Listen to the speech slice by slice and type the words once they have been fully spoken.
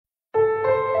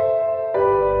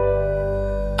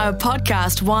A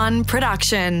Podcast One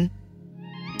production.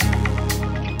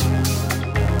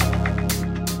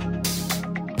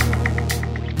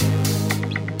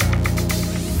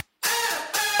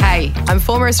 Hey, I'm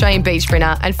former Australian beach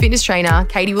sprinter and fitness trainer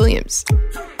Katie Williams.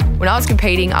 When I was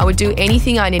competing, I would do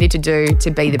anything I needed to do to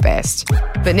be the best.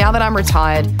 But now that I'm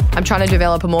retired, I'm trying to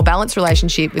develop a more balanced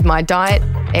relationship with my diet,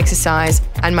 exercise,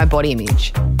 and my body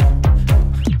image.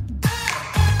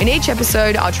 In each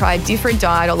episode, I'll try a different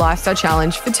diet or lifestyle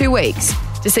challenge for 2 weeks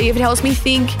to see if it helps me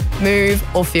think, move,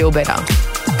 or feel better.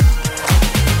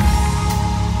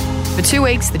 For 2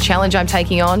 weeks, the challenge I'm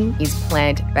taking on is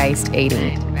plant-based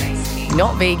eating.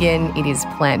 Not vegan, it is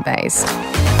plant-based.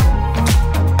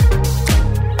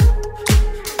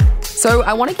 So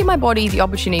I want to give my body the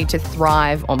opportunity to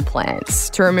thrive on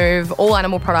plants, to remove all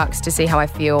animal products to see how I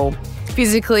feel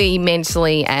physically,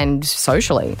 mentally, and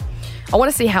socially. I want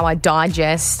to see how I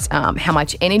digest, how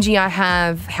much energy I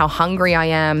have, how hungry I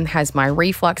am. Has my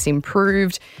reflux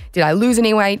improved? Did I lose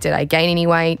any weight? Did I gain any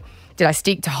weight? Did I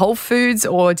stick to whole foods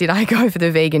or did I go for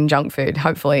the vegan junk food?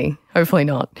 Hopefully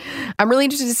not. I'm really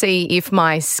interested to see if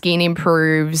my skin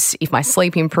improves, if my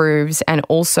sleep improves, and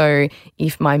also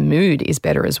if my mood is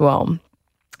better as well.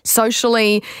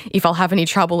 Socially, if I'll have any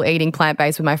trouble eating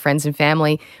plant-based with my friends and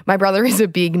family. My brother is a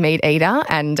big meat eater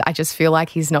and I just feel like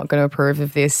he's not going to approve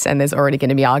of this and there's already going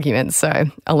to be arguments, so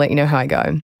I'll let you know how I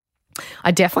go. I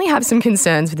definitely have some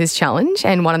concerns with this challenge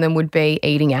and one of them would be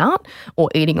eating out or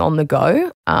eating on the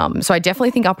go. So I definitely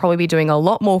think I'll probably be doing a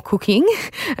lot more cooking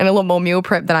and a lot more meal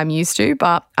prep than I'm used to,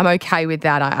 but I'm okay with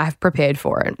that. I've prepared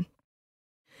for it.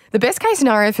 The best case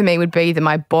scenario for me would be that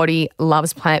my body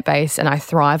loves plant-based and I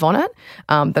thrive on it,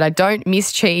 that I don't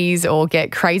miss cheese or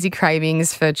get crazy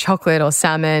cravings for chocolate or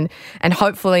salmon, and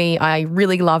hopefully I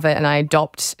really love it and I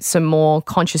adopt some more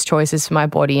conscious choices for my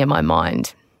body and my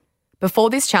mind. Before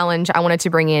this challenge, I wanted to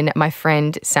bring in my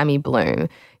friend Sami Bloom.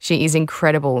 She is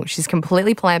incredible. She's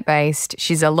completely plant-based.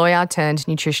 She's a lawyer turned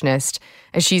nutritionist,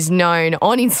 and she's known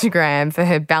on Instagram for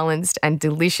her balanced and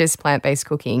delicious plant-based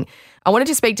cooking. I wanted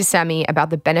to speak to Sami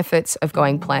about the benefits of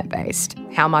going plant-based,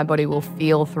 how my body will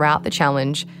feel throughout the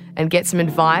challenge, and get some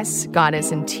advice,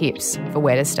 guidance, and tips for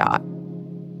where to start.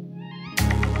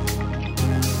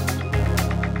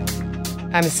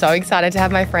 I'm so excited to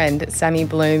have my friend Sami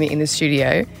Bloom in the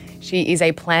studio. She is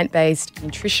a plant-based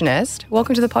nutritionist.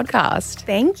 Welcome to the podcast.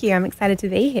 Thank you. I'm excited to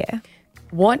be here.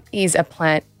 What is a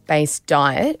plant-based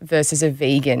diet versus a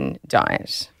vegan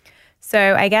diet?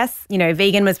 So I guess,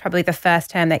 vegan was probably the first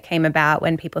term that came about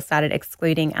when people started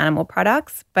excluding animal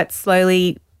products, but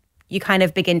slowly you kind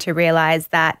of begin to realize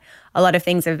that a lot of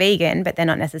things are vegan, but they're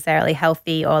not necessarily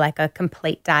healthy or like a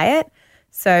complete diet.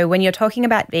 So when you're talking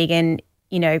about vegan,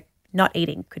 not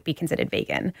eating could be considered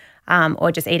vegan,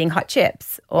 or just eating hot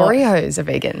chips. Oreos are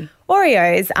vegan.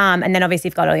 Oreos. And then obviously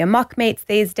you've got all your mock meats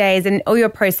these days and all your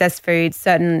processed foods,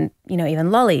 certain,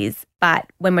 even lollies. But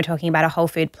when we're talking about a whole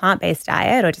food plant-based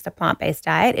diet or just a plant-based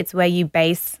diet, it's where you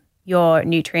base your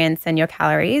nutrients and your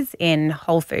calories in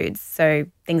whole foods. So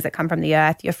things that come from the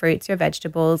earth, your fruits, your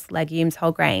vegetables, legumes,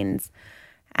 whole grains.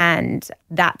 And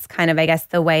that's kind of, I guess,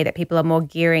 the way that people are more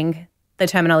gearing the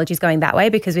terminology is going that way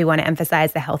because we want to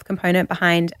emphasize the health component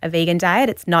behind a vegan diet.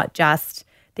 It's not just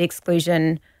the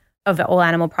exclusion of all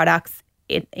animal products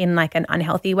in like an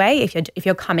unhealthy way. If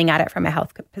you're coming at it from a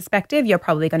health perspective, you're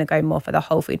probably going to go more for the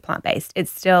whole food plant-based.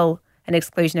 It's still an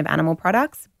exclusion of animal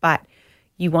products, but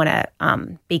you want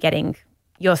to be getting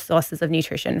your sources of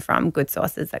nutrition from good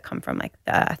sources that come from like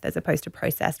the earth as opposed to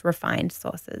processed, refined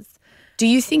sources. Do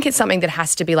you think it's something that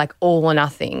has to be like all or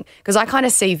nothing? Because I kind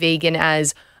of see vegan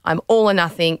as I'm all or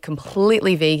nothing,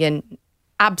 completely vegan,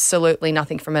 absolutely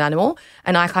nothing from an animal.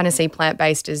 And I kind of see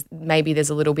plant-based as maybe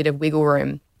there's a little bit of wiggle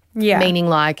room. Yeah. Meaning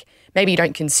like maybe you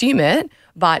don't consume it,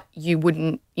 but you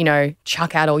wouldn't,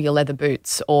 chuck out all your leather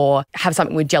boots or have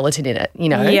something with gelatin in it,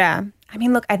 Yeah. I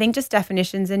mean, look, I think just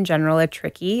definitions in general are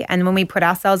tricky. And when we put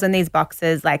ourselves in these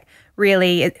boxes, like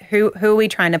really, who are we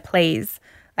trying to please?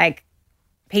 Like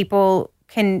people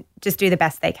can just do the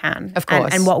best they can. Of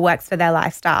course. And what works for their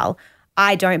lifestyle.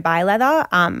 I don't buy leather,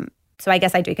 so I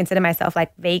guess I do consider myself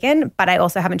like vegan, but I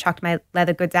also haven't chucked my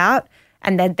leather goods out.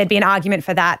 And there'd be an argument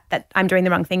for that I'm doing the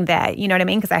wrong thing there, you know what I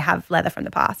mean? Because I have leather from the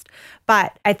past.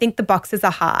 But I think the boxes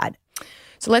are hard.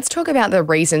 So let's talk about the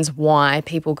reasons why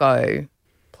people go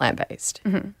plant-based.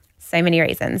 Mm-hmm. So many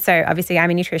reasons. So obviously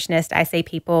I'm a nutritionist. I see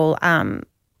people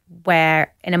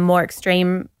where in a more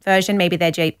extreme version, maybe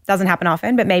their GP, doesn't happen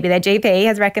often, but maybe their GP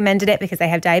has recommended it because they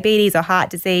have diabetes or heart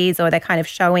disease or they're kind of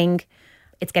showing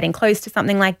it's getting close to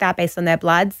something like that based on their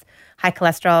bloods, high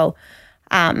cholesterol.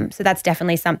 So that's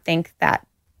definitely something that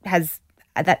has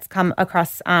that's come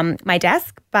across my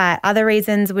desk. But other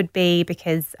reasons would be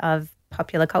because of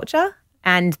popular culture.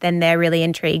 And then they're really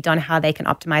intrigued on how they can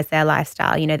optimize their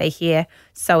lifestyle. You know, they hear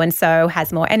so-and-so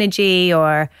has more energy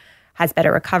or has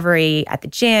better recovery at the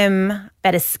gym,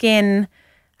 better skin.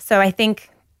 So I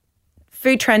think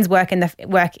food trends work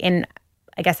in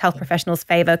I guess, health professionals'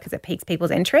 favor because it piques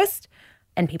people's interest.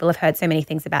 And people have heard so many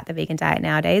things about the vegan diet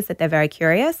nowadays that they're very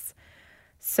curious.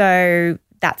 So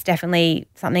that's definitely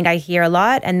something I hear a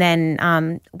lot. And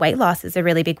then weight loss is a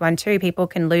really big one too. People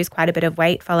can lose quite a bit of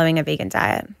weight following a vegan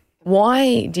diet.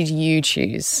 Why did you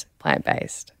choose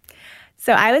plant-based?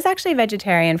 So I was actually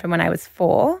vegetarian from when I was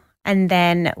 4. And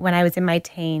then when I was in my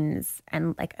teens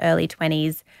and like early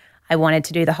 20s, I wanted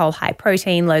to do the whole high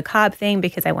protein, low carb thing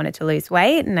because I wanted to lose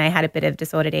weight and I had a bit of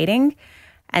disordered eating.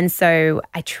 And so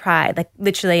I tried, like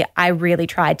literally, I really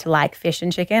tried to like fish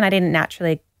and chicken. I didn't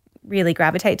naturally really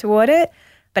gravitate toward it,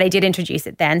 but I did introduce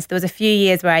it then. So there was a few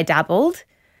years where I dabbled.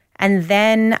 And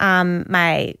then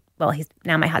he's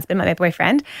now my husband, my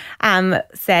boyfriend,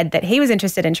 said that he was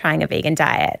interested in trying a vegan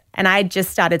diet. And I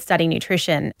just started studying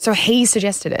nutrition. So he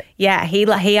suggested it? Yeah. He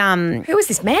Who is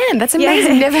this man? That's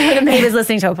amazing. Yeah. Never heard of him. He was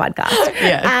listening to a podcast.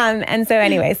 Yeah. And so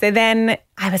anyway, so then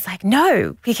I was like,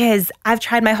 no, because I've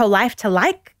tried my whole life to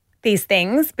like these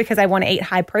things because I want to eat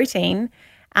high protein.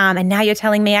 And now you're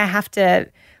telling me I have to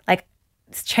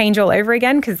change all over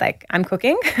again because like I'm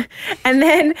cooking. and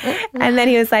then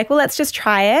he was like, well, let's just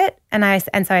try it. And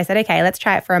so I said, okay, let's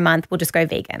try it for a month. We'll just go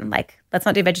vegan. Like, let's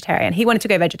not do vegetarian. He wanted to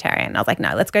go vegetarian. I was like,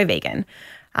 no, let's go vegan.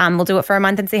 We'll do it for a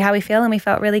month and see how we feel. And we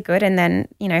felt really good. And then,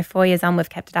 4 years on, we've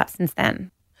kept it up since then.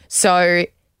 So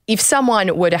if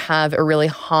someone were to have a really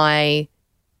high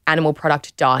animal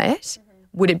product diet,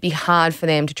 would it be hard for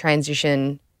them to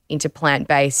transition into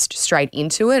plant-based straight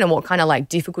into it? And what kind of like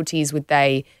difficulties would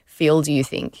they feel, do you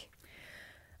think?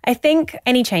 I think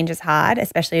any change is hard,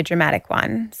 especially a dramatic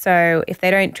one. So if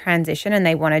they don't transition and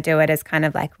they want to do it as kind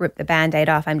of like rip the Band-Aid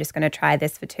off, I'm just going to try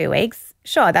this for 2 weeks.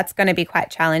 Sure, that's going to be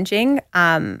quite challenging.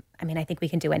 I think we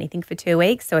can do anything for 2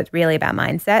 weeks. So it's really about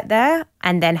mindset there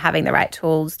and then having the right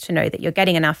tools to know that you're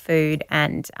getting enough food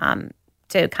and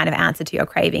to kind of answer to your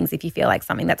cravings if you feel like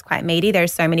something that's quite meaty.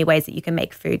 There's so many ways that you can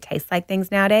make food taste like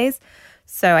things nowadays.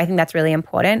 So I think that's really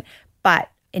important. But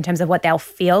in terms of what they'll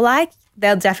feel like,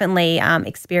 they'll definitely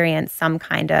experience some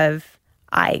kind of,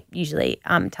 I usually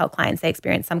tell clients they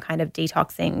experience some kind of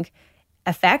detoxing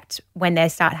effect when they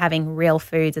start having real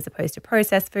foods as opposed to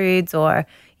processed foods or,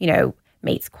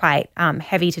 meat's quite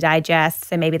heavy to digest.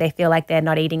 So maybe they feel like they're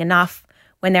not eating enough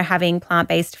when they're having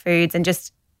plant-based foods and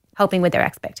just helping with their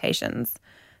expectations.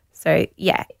 So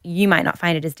yeah, you might not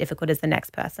find it as difficult as the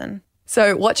next person.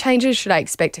 So what changes should I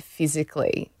expect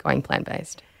physically going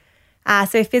plant-based?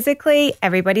 So physically,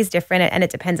 everybody's different and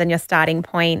it depends on your starting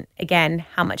point. Again,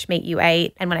 how much meat you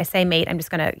ate. And when I say meat, I'm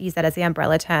just going to use that as the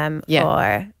umbrella term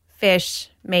for fish,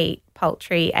 meat,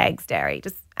 poultry, eggs, dairy,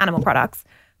 just animal products.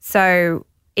 So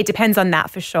it depends on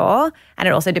that for sure. And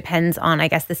it also depends on, I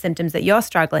guess, the symptoms that you're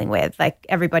struggling with. Like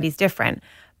everybody's different.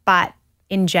 But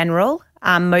in general,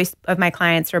 most of my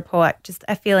clients report just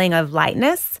a feeling of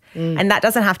lightness. And that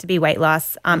doesn't have to be weight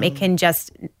loss. It can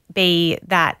just be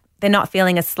that they're not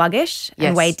feeling as sluggish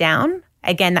and weighed down.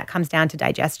 Again, that comes down to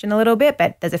digestion a little bit,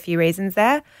 but there's a few reasons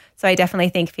there. So I definitely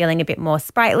think feeling a bit more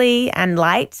sprightly and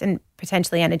light and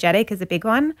potentially energetic is a big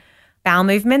one. Bowel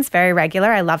movements, very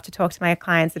regular. I love to talk to my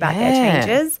clients about their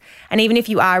changes. And even if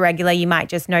you are regular, you might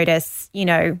just notice,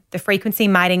 the frequency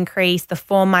might increase, the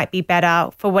form might be better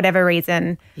for whatever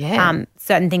reason.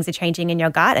 Certain things are changing in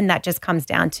your gut, and that just comes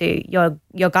down to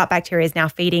your gut bacteria is now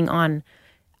feeding on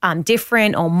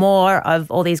different or more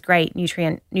of all these great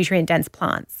nutrient-dense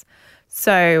plants.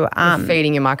 So you're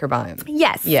feeding your microbiome.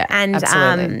 Yes. Yeah, and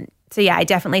absolutely. So I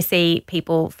definitely see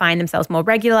people find themselves more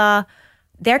regular.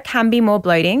 There can be more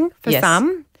bloating for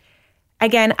some.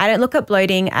 Again, I don't look at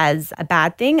bloating as a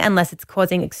bad thing unless it's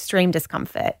causing extreme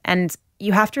discomfort. And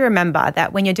you have to remember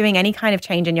that when you're doing any kind of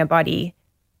change in your body,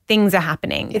 things are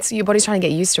happening. It's your body's trying to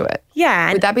get used to it.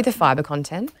 Yeah. Would that be the fiber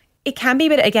content? It can be,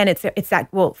 but again, it's that,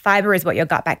 fiber is what your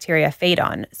gut bacteria feed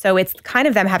on. So it's kind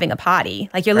of them having a party.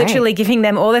 Like you're literally giving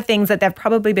them all the things that they've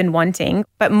probably been wanting,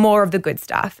 but more of the good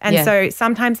stuff. And so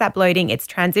sometimes that bloating, it's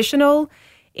transitional.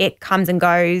 It comes and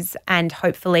goes, and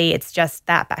hopefully it's just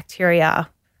that bacteria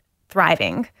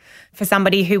thriving. For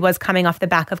somebody who was coming off the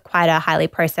back of quite a highly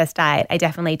processed diet, I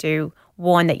definitely do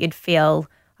warn that you'd feel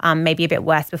maybe a bit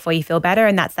worse before you feel better,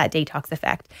 and that's that detox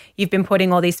effect. You've been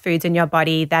putting all these foods in your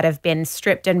body that have been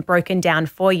stripped and broken down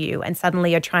for you, and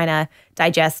suddenly you're trying to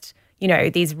digest,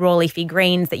 these raw leafy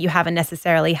greens that you haven't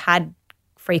necessarily had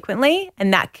frequently,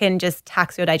 and that can just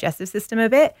tax your digestive system a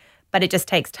bit. but it just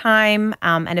takes time.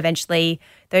 And eventually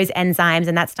those enzymes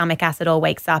and that stomach acid all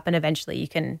wakes up and eventually you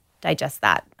can digest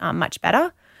that much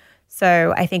better.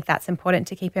 So I think that's important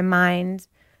to keep in mind.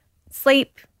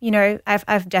 Sleep,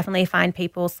 I've definitely find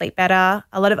people sleep better.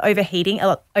 A lot of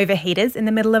overheaters in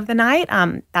the middle of the night.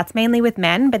 That's mainly with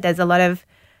men, but there's a lot of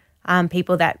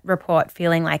people that report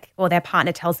feeling like, or their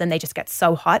partner tells them they just get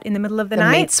so hot in the middle of the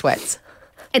night. Meat sweats.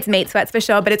 It's meat sweats for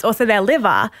sure, but it's also their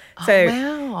liver. So,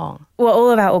 wow. Well,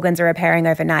 all of our organs are repairing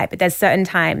overnight, but there's certain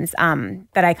times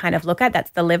that I kind of look at.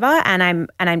 That's the liver, and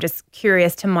I'm just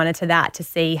curious to monitor that to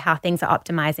see how things are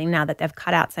optimizing now that they've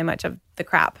cut out so much of the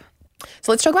crap.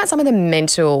 So let's talk about some of the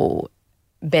mental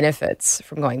benefits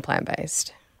from going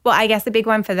plant-based. Well, I guess the big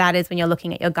one for that is when you're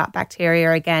looking at your gut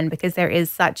bacteria again, because there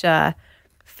is such a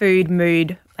food,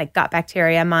 mood, like gut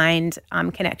bacteria, mind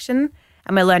connection.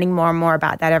 And we're learning more and more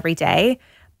about that every day.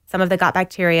 Some of the gut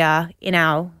bacteria in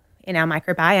our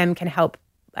microbiome can help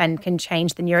and can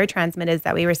change the neurotransmitters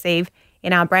that we receive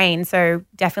in our brain. So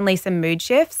definitely some mood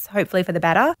shifts, hopefully for the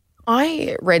better.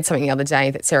 I read something the other day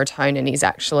that serotonin is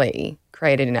actually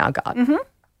created in our gut.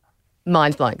 Mm-hmm.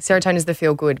 Mind-blowing. Serotonin is the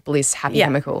feel-good, bliss, happy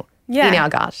chemical in our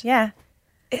gut. Yeah.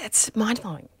 It's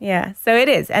mind-blowing. Yeah, so it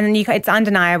is. And it's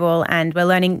undeniable and we're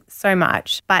learning so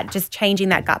much. But just changing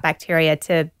that gut bacteria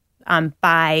to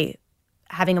by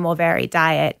having a more varied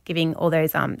diet, giving all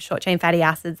those short-chain fatty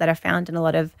acids that are found in a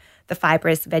lot of the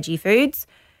fibrous veggie foods,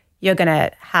 you're going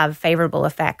to have favorable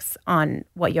effects on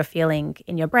what you're feeling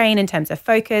in your brain in terms of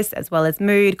focus, as well as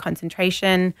mood,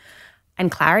 concentration,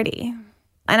 and clarity.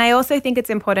 And I also think it's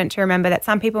important to remember that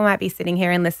some people might be sitting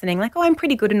here and listening like, oh, I'm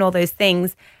pretty good in all those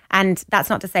things. And that's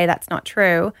not to say that's not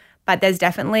true, but there's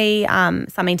definitely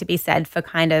something to be said for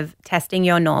kind of testing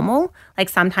your normal. Like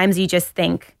sometimes you just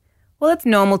think, well, it's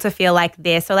normal to feel like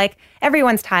this, or like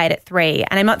everyone's tired at 3.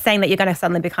 And I'm not saying that you're going to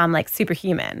suddenly become like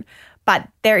superhuman, but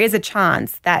there is a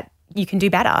chance that you can do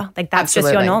better. Like that's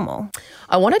Absolutely. Just your normal.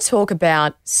 I want to talk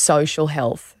about social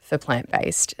health for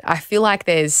plant-based. I feel like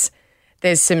there's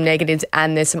some negatives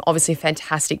and there's some obviously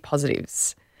fantastic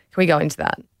positives. Can we go into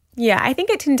that? Yeah, I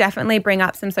think it can definitely bring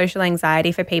up some social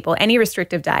anxiety for people. Any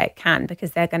restrictive diet can,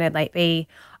 because they're going to like be,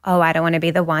 oh, I don't want to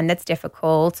be the one that's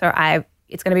difficult, or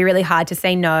it's going to be really hard to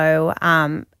say no,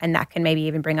 and that can maybe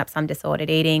even bring up some disordered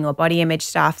eating or body image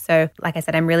stuff. So like I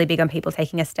said, I'm really big on people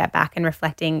taking a step back and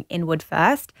reflecting inward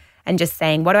first and just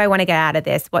saying, what do I want to get out of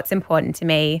this? What's important to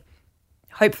me?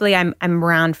 Hopefully I'm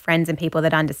around friends and people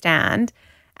that understand,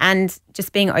 and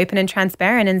just being open and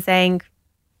transparent and saying,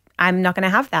 I'm not going to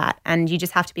have that. And you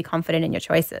just have to be confident in your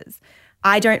choices.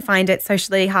 I don't find it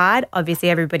socially hard. Obviously,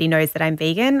 everybody knows that I'm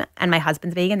vegan and my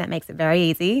husband's vegan. That makes it very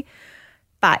easy.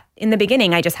 But in the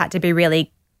beginning, I just had to be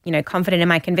really, confident in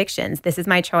my convictions. This is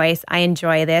my choice. I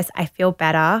enjoy this. I feel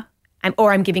better.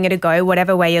 I'm giving it a go,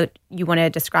 whatever way you want to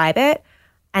describe it,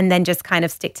 and then just kind of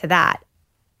stick to that.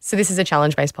 So this is a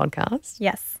challenge-based podcast.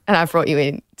 Yes. And I've brought you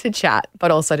in to chat, but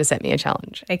also to set me a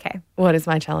challenge. Okay. What is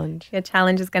my challenge? Your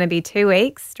challenge is going to be 2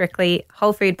 weeks, strictly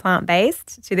whole food,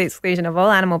 plant-based, to the exclusion of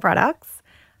all animal products.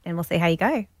 And we'll see how you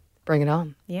go. Bring it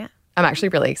on. Yeah. I'm actually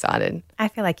really excited. I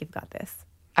feel like you've got this.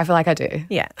 I feel like I do.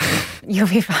 Yeah. You'll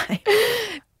be fine.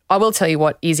 I will tell you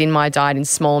what is in my diet in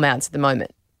small amounts at the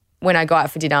moment. When I go out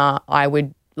for dinner, I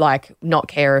would not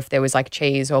care if there was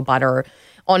cheese or butter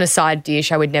on a side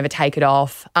dish. I would never take it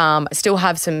off. I still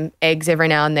have some eggs every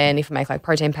now and then. If I make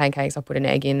protein pancakes, I'll put an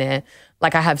egg in there.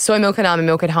 I have soy milk and almond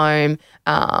milk at home,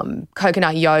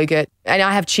 coconut yogurt, and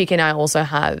I have chicken. I also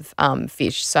have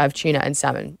fish. So I have tuna and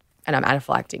salmon, and I'm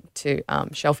anaphylactic to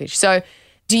shellfish. So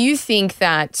do you think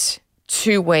that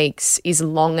 2 weeks is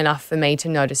long enough for me to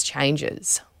notice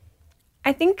changes?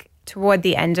 I think toward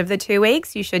the end of the 2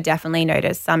 weeks, you should definitely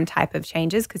notice some type of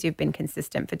changes because you've been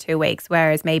consistent for 2 weeks,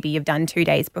 whereas maybe you've done 2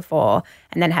 days before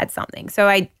and then had something. So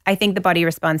I think the body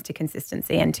responds to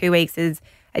consistency, and 2 weeks is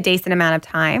a decent amount of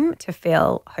time to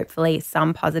feel hopefully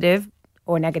some positive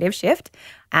or negative shift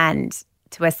and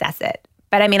to assess it.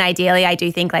 But ideally, I do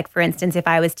think for instance, if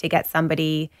I was to get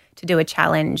somebody to do a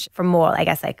challenge for more,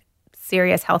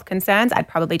 serious health concerns, I'd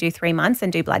probably do 3 months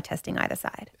and do blood testing either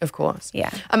side. Of course. Yeah.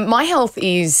 My health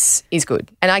is good.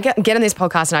 And I get on this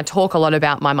podcast and I talk a lot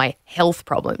about my health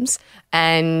problems,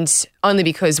 and only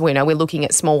because we're looking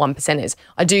at small 1%ers.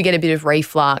 I do get a bit of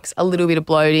reflux, a little bit of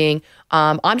bloating.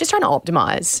 I'm just trying to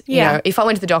optimize. Yeah. If I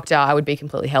went to the doctor, I would be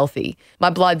completely healthy. My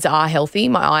bloods are healthy.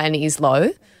 My iron is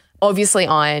low. Obviously,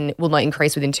 iron will not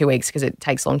increase within 2 weeks because it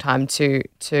takes a long time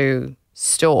to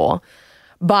store.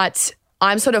 But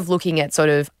I'm sort of looking at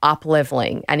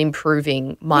up-leveling and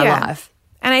improving my life.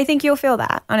 And I think you'll feel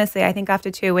that. Honestly, I think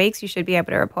after 2 weeks, you should be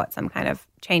able to report some kind of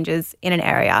changes in an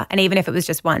area. And even if it was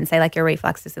just one, say like your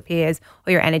reflux disappears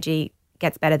or your energy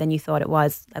gets better than you thought it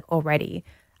was like already,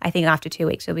 I think after 2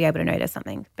 weeks, you'll be able to notice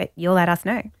something. But you'll let us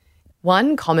know.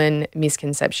 One common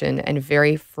misconception and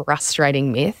very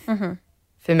frustrating myth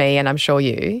for me, and I'm sure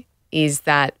you, is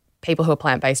that people who are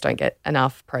plant-based don't get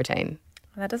enough protein.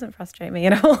 Well, that doesn't frustrate me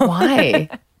at all. Why?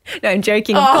 No, I'm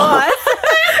joking, of course.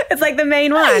 It's like the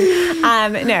main one.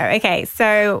 No, okay.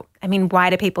 So, I mean, why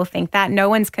do people think that? No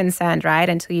one's concerned, right,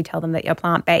 until you tell them that you're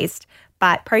plant-based.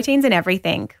 But protein's in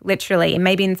everything, literally, and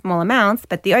maybe in small amounts,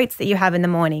 but the oats that you have in the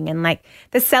morning and like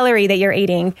the celery that you're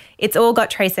eating, it's all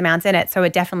got trace amounts in it, so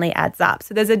it definitely adds up.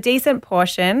 So there's a decent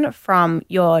portion from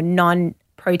your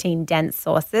non-protein dense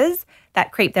sources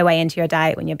that creep their way into your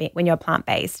diet when you're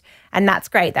plant-based. And that's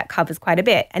great. That covers quite a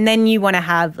bit. And then you want to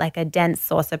have like a dense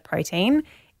source of protein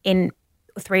in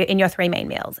your 3 main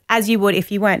meals, as you would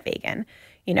if you weren't vegan,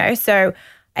 you know? So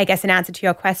I guess in answer to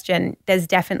your question, there's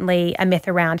definitely a myth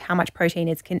around how much protein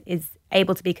is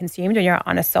able to be consumed when you're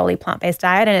on a solely plant-based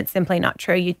diet, and it's simply not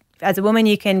true. As a woman,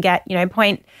 you can get,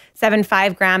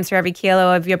 0.75 grams for every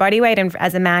kilo of your body weight, and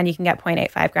as a man, you can get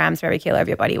 0.85 grams for every kilo of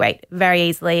your body weight very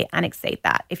easily and exceed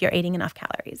that if you're eating enough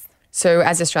calories. So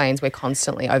as Australians, we're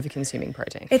constantly over-consuming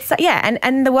protein.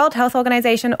 And the World Health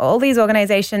Organization, all these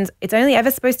organizations, it's only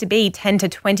ever supposed to be 10 to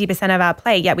 20% of our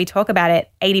plate, yet we talk about it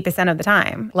 80% of the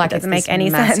time. Like it doesn't make any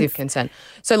massive sense. concern.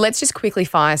 So let's just quickly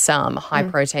fire some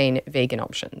high-protein vegan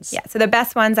options. Yeah, so the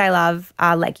best ones I love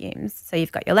are legumes. So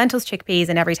you've got your lentils, chickpeas,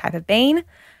 and every type of bean.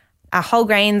 Whole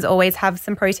grains always have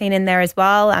some protein in there as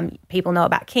well. People know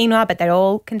about quinoa, but they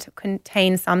all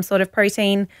contain some sort of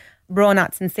protein. Raw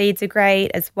nuts and seeds are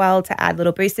great as well to add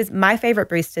little boosters. My favorite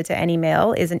booster to any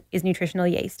meal is nutritional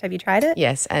yeast. Have you tried it?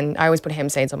 Yes, and I always put hemp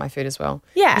seeds on my food as well.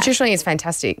 Yeah. Nutritional yeast is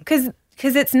fantastic. Because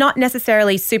it's not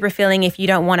necessarily super filling if you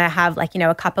don't want to have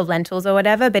a cup of lentils or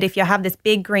whatever, but if you have this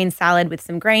big green salad with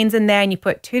some grains in there and you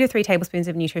put 2 to 3 tablespoons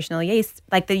of nutritional yeast,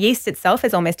 like the yeast itself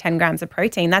is almost 10 grams of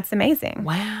protein. That's amazing.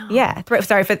 Wow. Yeah. For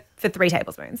 3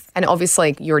 tablespoons. And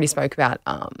obviously you already spoke about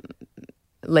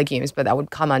legumes, but that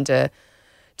would come under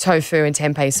tofu and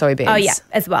tempeh soybeans. Oh, yeah,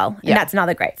 as well. Yeah. And that's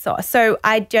another great source. So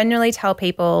I generally tell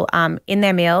people in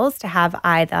their meals to have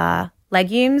either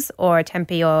legumes or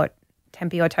tempeh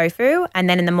or tofu. And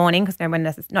then in the morning, because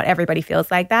not everybody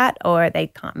feels like that or they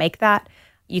can't make that,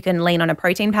 you can lean on a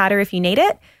protein powder if you need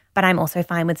it. But I'm also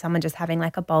fine with someone just having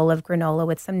like a bowl of granola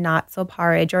with some nuts or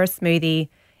porridge or a smoothie.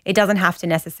 It doesn't have to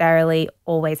necessarily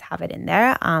always have it in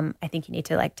there. I think you need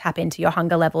to like tap into your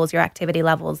hunger levels, your activity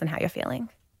levels, and how you're feeling.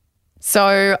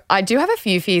 So I do have a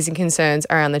few fears and concerns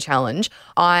around the challenge.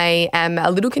 I am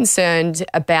a little concerned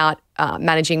about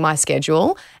managing my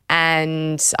schedule,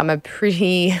 and I'm a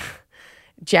pretty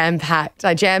jam-packed.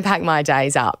 I jam-pack my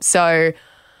days up. So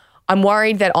I'm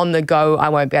worried that on the go I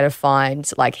won't be able to find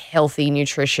like healthy,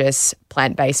 nutritious,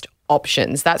 plant-based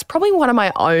options. That's probably one of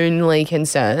my only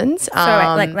concerns. So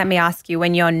let me ask you,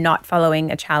 when you're not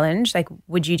following a challenge, like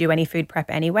would you do any food prep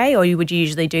anyway, or would you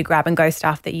usually do grab and go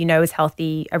stuff that you know is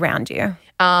healthy around you?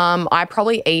 I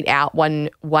probably eat out one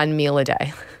meal a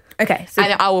day. Okay. So,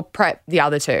 and I will prep the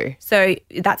other 2. So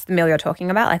that's the meal you're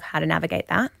talking about, like how to navigate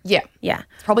that? Yeah. Yeah.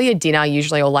 It's probably a dinner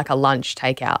usually or like a lunch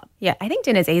takeout. Yeah. I think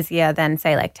dinner's easier than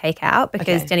say like takeout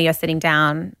because dinner you're sitting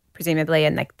down presumably,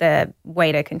 and like the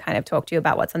waiter can kind of talk to you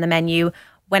about what's on the menu.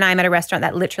 When I'm at a restaurant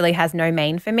that literally has no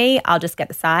main for me, I'll just get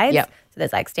the sides. Yep. So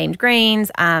there's like steamed greens,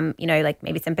 like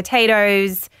maybe some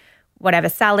potatoes, whatever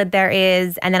salad there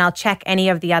is, and then I'll check any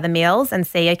of the other meals and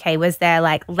see, okay, was there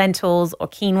like lentils or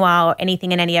quinoa or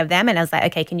anything in any of them? And I was like,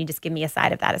 okay, can you just give me a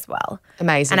side of that as well?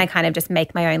 Amazing. And I kind of just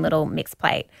make my own little mixed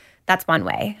plate. That's one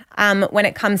way. When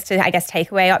it comes to, I guess,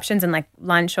 takeaway options and like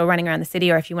lunch or running around the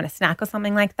city, or if you want a snack or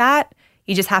something like that,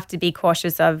 you just have to be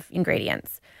cautious of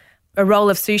ingredients. A roll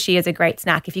of sushi is a great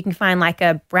snack. If you can find like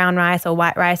a brown rice or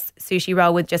white rice sushi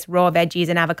roll with just raw veggies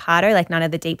and avocado, like none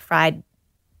of the deep fried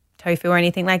tofu or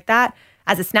anything like that,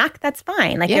 as a snack, that's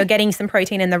fine. Like you're getting some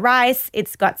protein in the rice.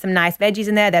 It's got some nice veggies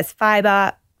in there. There's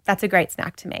fiber. That's a great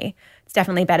snack to me. It's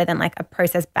definitely better than like a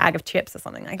processed bag of chips or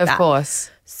something like that. Of course.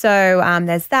 So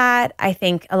there's that. I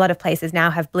think a lot of places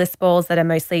now have bliss balls that are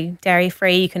mostly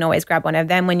dairy-free. You can always grab one of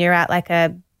them when you're at like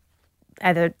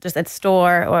either just a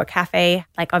store or a cafe.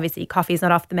 Like obviously coffee's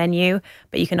not off the menu,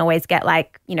 but you can always get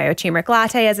like, a turmeric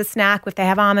latte as a snack if they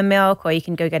have almond milk, or you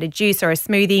can go get a juice or a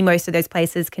smoothie. Most of those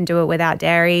places can do it without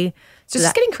dairy. So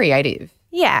just getting creative.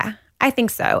 Yeah, I think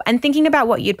so. And thinking about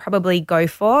what you'd probably go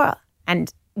for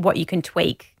and what you can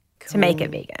tweak to make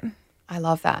it vegan. I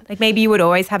love that. Like maybe you would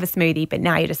always have a smoothie, but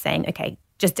now you're just saying, okay,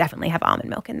 just definitely have almond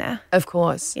milk in there. Of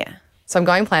course. Yeah. So I'm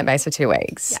going plant-based for 2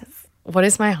 weeks. Yes. What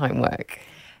is my homework?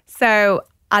 So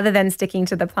other than sticking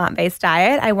to the plant-based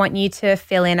diet, I want you to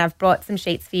fill in. I've brought some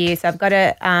sheets for you. So I've got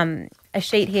a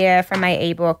sheet here from my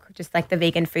ebook, just like the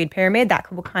vegan food pyramid.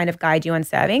 That will kind of guide you on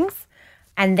servings.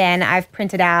 And then I've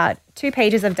printed out 2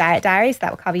 pages of diet diaries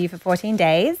that will cover you for 14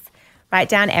 days. Write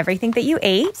down everything that you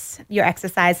eat, your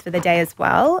exercise for the day as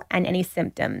well, and any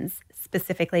symptoms,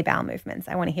 specifically bowel movements.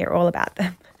 I want to hear all about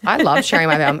them. I love sharing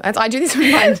my bowel movements. I do this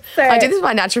with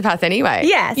my naturopath anyway.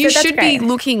 Yeah, you so should be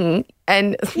looking,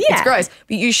 and it's gross,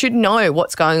 but you should know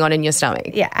what's going on in your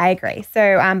stomach. Yeah, I agree.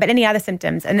 So, but any other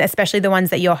symptoms, and especially the ones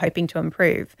that you're hoping to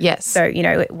improve. Yes. So,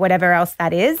 whatever else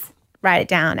that is, write it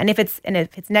down. And if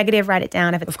it's negative, write it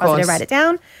down. If it's positive, write it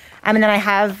down. And then I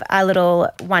have a little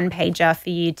 1-pager for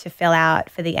you to fill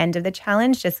out for the end of the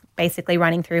challenge, just basically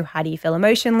running through how do you feel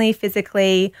emotionally,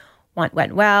 physically, what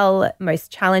went well,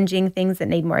 most challenging things that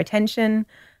need more attention,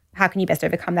 how can you best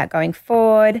overcome that going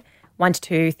forward, 1 to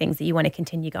 2 things that you want to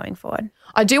continue going forward.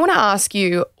 I do want to ask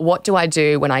you, what do I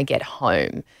do when I get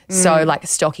home? So like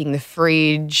stocking the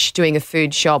fridge, doing a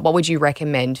food shop, what would you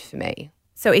recommend for me?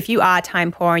 So if you are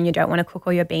time poor and you don't want to cook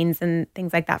all your beans and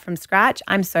things like that from scratch,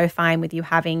 I'm so fine with you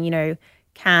having,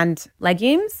 canned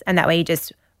legumes, and that way you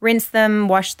just rinse them,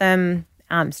 wash them,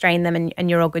 strain them, and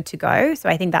you're all good to go. So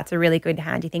I think that's a really good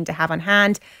handy thing to have on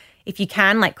hand. If you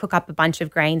can, cook up a bunch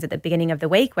of grains at the beginning of the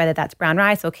week, whether that's brown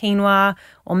rice or quinoa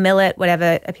or millet,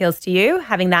 whatever appeals to you,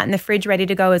 having that in the fridge ready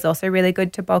to go is also really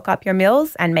good to bulk up your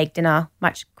meals and make dinner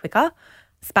much quicker.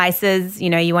 Spices,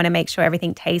 you want to make sure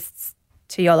everything tastes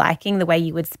to your liking, the way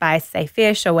you would spice, say,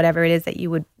 fish or whatever it is that you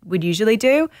would usually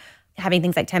do. Having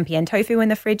things like tempeh and tofu in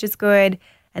the fridge is good.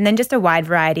 And then just a wide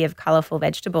variety of colourful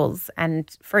vegetables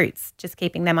and fruits, just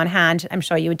keeping them on hand. I'm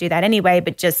sure you would do that anyway,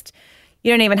 but just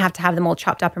you don't even have to have them all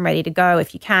chopped up and ready to go.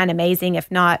 If you can, amazing. If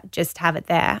not, just have it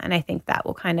there. And I think that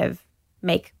will kind of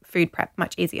make food prep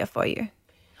much easier for you.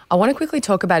 I want to quickly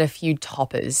talk about a few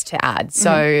toppers to add. So,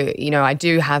 I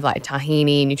do have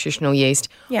tahini, nutritional yeast.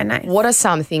 Yeah, nice. What are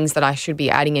some things that I should be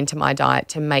adding into my diet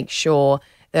to make sure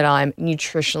that I'm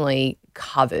nutritionally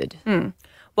covered?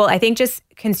 Well, I think just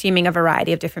consuming a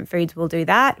variety of different foods will do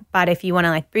that. But if you want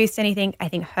to boost anything, I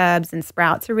think herbs and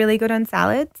sprouts are really good on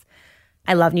salads.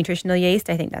 I love nutritional yeast.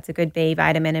 I think that's a good B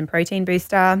vitamin and protein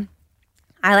booster.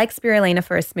 I like spirulina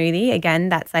for a smoothie. Again,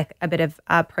 that's a bit of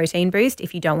a protein boost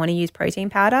if you don't want to use protein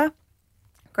powder.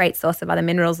 Great source of other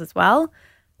minerals as well.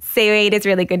 Seaweed is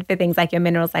really good for things like your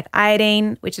minerals like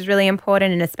iodine, which is really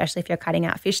important, and especially if you're cutting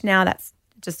out fish now, that's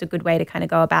just a good way to kind of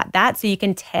go about that. So you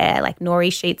can tear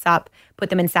nori sheets up,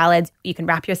 put them in salads. You can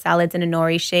wrap your salads in a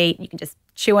nori sheet. You can just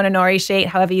chew on a nori sheet,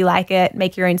 however you like it,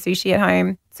 make your own sushi at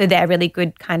home. So they're really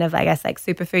good kind of,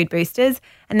 superfood boosters.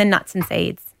 And then nuts and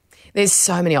seeds. There's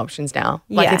so many options now.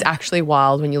 It's actually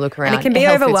wild when you look around. And it can be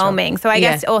overwhelming. So I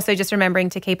guess also just remembering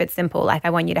to keep it simple. I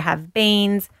want you to have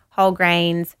beans, whole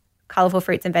grains, colourful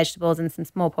fruits and vegetables, and some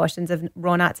small portions of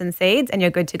raw nuts and seeds, and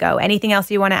you're good to go. Anything else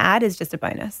you want to add is just a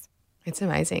bonus. It's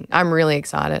amazing. I'm really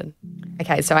excited.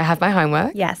 Okay, so I have my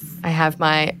homework. Yes. I have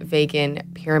my vegan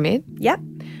pyramid. Yep.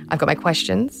 I've got my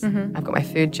questions. I've got my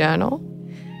food journal.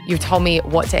 You've told me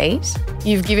what to eat.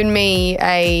 You've given me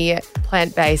a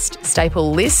plant-based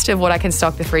staple list of what I can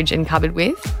stock the fridge and cupboard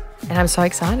with. And I'm so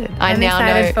excied. I now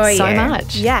know so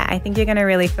much. Yeah, I think you're going to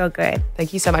really feel good.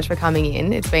 Thank you so much for coming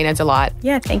in. It's been a delight.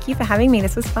 Yeah, thank you for having me.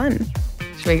 This was fun.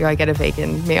 Should we go get a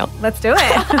vegan meal? Let's do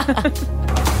it.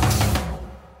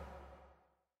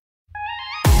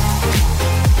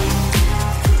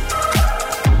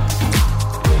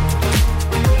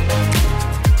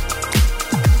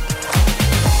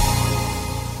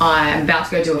 I'm about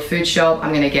to go to a food shop. I'm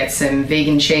going to get some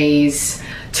vegan cheese,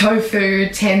 tofu,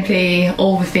 tempeh,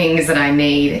 all the things that I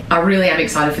need. I really am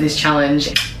excited for this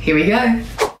challenge. Here we go.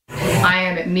 I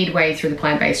am midway through the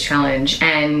plant-based challenge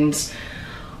and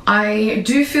I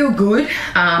do feel good,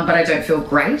 but I don't feel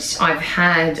great. I've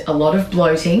had a lot of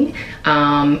bloating,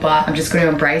 but I'm just going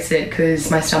to embrace it because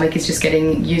my stomach is just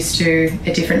getting used to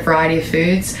a different variety of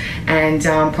foods and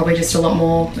probably just a lot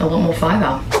more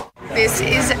fibre. This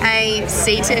is a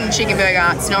Seaton chicken burger.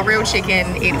 It's not real chicken,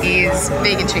 it is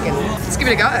vegan chicken. Let's give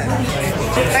it a go.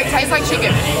 It tastes like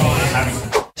chicken.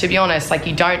 To be honest,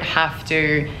 you don't have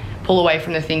to pull away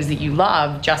from the things that you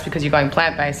love just because you're going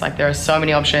plant-based. There are so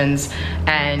many options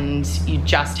and you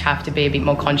just have to be a bit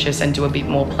more conscious and do a bit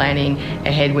more planning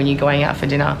ahead when you're going out for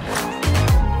dinner.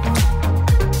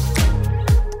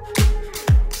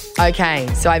 Okay,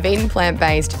 so I've eaten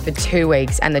plant-based for 2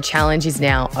 weeks and the challenge is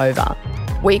now over.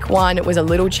 Week 1 was a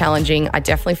little challenging. I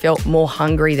definitely felt more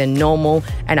hungry than normal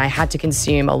and I had to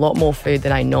consume a lot more food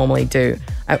than I normally do.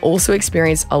 I also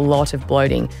experienced a lot of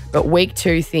bloating, but week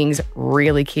 2 things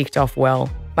really kicked off well.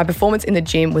 My performance in the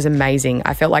gym was amazing.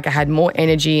 I felt like I had more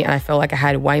energy and I felt like I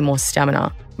had way more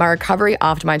stamina. My recovery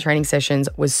after my training sessions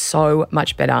was so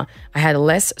much better. I had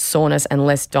less soreness and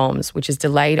less DOMS, which is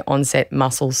delayed onset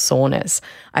muscle soreness.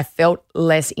 I felt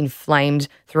less inflamed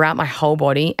throughout my whole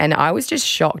body, and I was just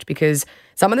shocked because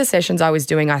some of the sessions I was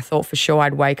doing, I thought for sure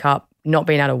I'd wake up not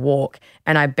being able to walk,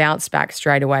 and I bounced back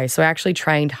straight away. So I actually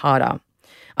trained harder.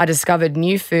 I discovered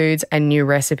new foods and new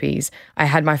recipes. I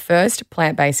had my first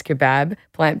plant-based kebab,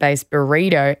 plant-based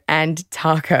burrito, and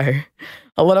taco.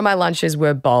 A lot of my lunches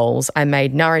were bowls. I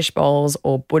made nourish bowls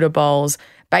or Buddha bowls.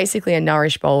 Basically, a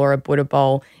nourish bowl or a Buddha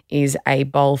bowl is a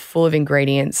bowl full of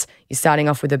ingredients. You're starting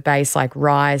off with a base like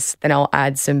rice. Then I'll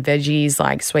add some veggies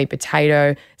like sweet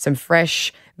potato, some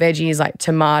fresh veggies like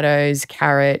tomatoes,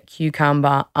 carrot,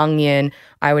 cucumber, onion.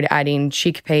 I would add in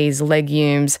chickpeas,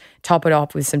 legumes, top it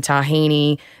off with some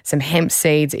tahini, some hemp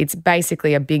seeds. It's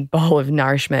basically a big bowl of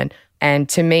nourishment. And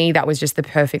to me, that was just the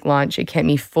perfect lunch. It kept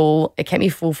me full. It kept me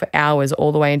full for hours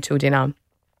all the way until dinner.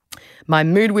 My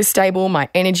mood was stable. My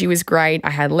energy was great.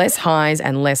 I had less highs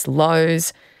and less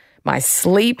lows. My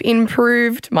sleep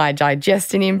improved. My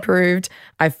digestion improved.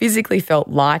 I physically felt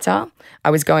lighter.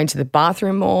 I was going to the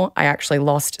bathroom more. I actually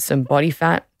lost some body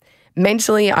fat.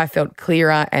 Mentally, I felt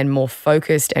clearer and more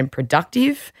focused and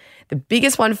productive. The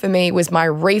biggest one for me was my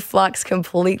reflux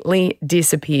completely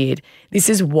disappeared. This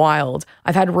is wild.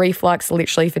 I've had reflux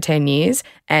literally for 10 years,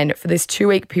 and for this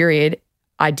 2-week period,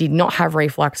 I did not have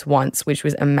reflux once, which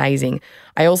was amazing.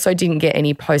 I also didn't get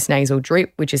any postnasal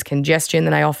drip, which is congestion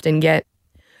that I often get.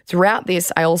 Throughout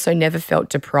this, I also never felt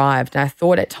deprived, and I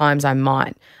thought at times I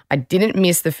might. I didn't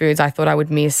miss the foods I thought I would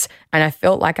miss, and I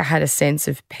felt like I had a sense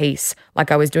of peace,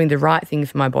 like I was doing the right thing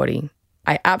for my body.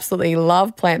 I absolutely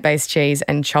love plant-based cheese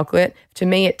and chocolate. To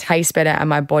me, it tastes better and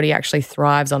my body actually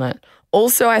thrives on it.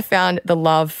 Also, I found the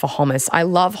love for hummus. I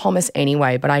love hummus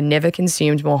anyway, but I never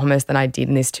consumed more hummus than I did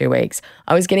in this 2 weeks.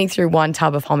 I was getting through 1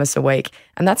 tub of hummus a week,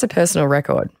 and that's a personal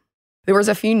record. There was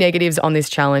a few negatives on this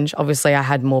challenge. Obviously, I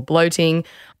had more bloating.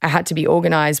 I had to be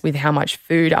organised with how much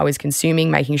food I was consuming,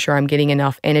 making sure I'm getting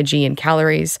enough energy and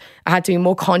calories. I had to be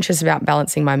more conscious about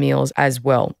balancing my meals as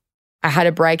well. I had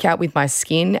a breakout with my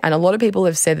skin, and a lot of people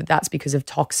have said that that's because of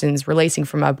toxins releasing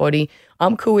from my body.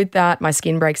 I'm cool with that. My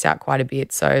skin breaks out quite a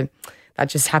bit, so that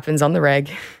just happens on the reg.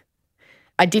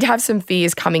 I did have some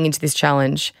fears coming into this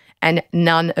challenge, and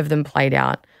none of them played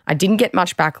out. I didn't get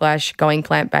much backlash going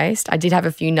plant-based. I did have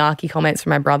a few narky comments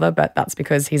from my brother, but that's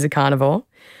because he's a carnivore.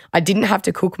 I didn't have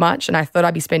to cook much, and I thought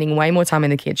I'd be spending way more time in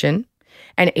the kitchen.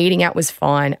 And eating out was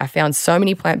fine. I found so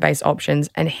many plant-based options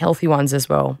and healthy ones as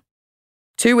well.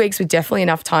 2 weeks was definitely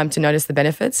enough time to notice the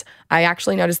benefits. I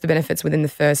actually noticed the benefits within the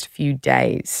first few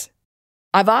days.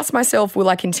 I've asked myself, will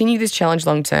I continue this challenge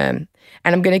long term?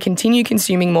 And I'm going to continue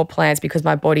consuming more plants because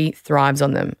my body thrives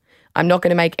on them. I'm not going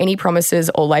to make any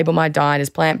promises or label my diet as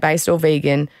plant-based or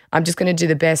vegan. I'm just going to do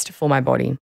the best for my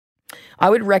body. I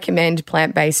would recommend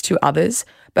plant-based to others,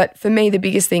 but for me, the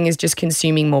biggest thing is just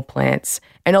consuming more plants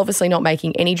and obviously not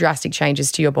making any drastic changes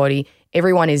to your body.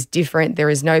 Everyone is different. There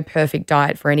is no perfect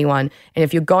diet for anyone. And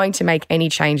if you're going to make any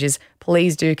changes,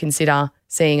 please do consider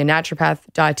seeing a naturopath,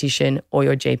 dietitian, or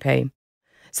your GP.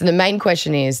 So the main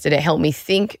question is, did it help me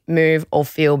think, move, or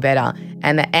feel better?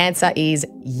 And the answer is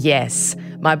yes.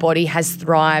 My body has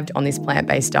thrived on this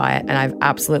plant-based diet, and I've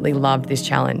absolutely loved this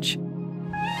challenge.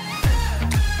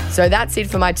 So that's it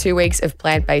for my 2 weeks of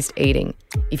plant-based eating.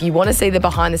 If you want to see the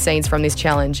behind the scenes from this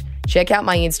challenge, check out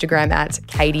my Instagram at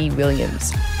Katie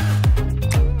Williams.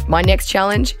 My next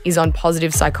challenge is on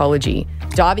positive psychology,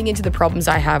 diving into the problems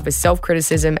I have with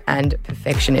self-criticism and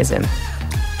perfectionism.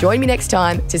 Join me next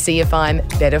time to see if I'm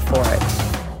better for it.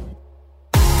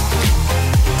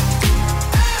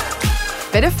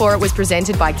 Better For It was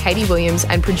presented by Katie Williams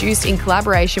and produced in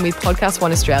collaboration with Podcast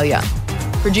One Australia.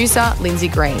 Producer, Lindsay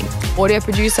Green. Audio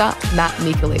producer, Matt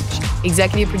Mikulich.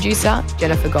 Executive producer,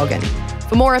 Jennifer Goggin.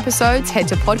 For more episodes, head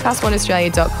to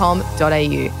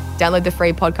podcastoneaustralia.com.au. Download the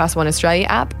free Podcast One Australia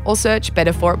app or search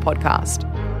Better For It Podcast.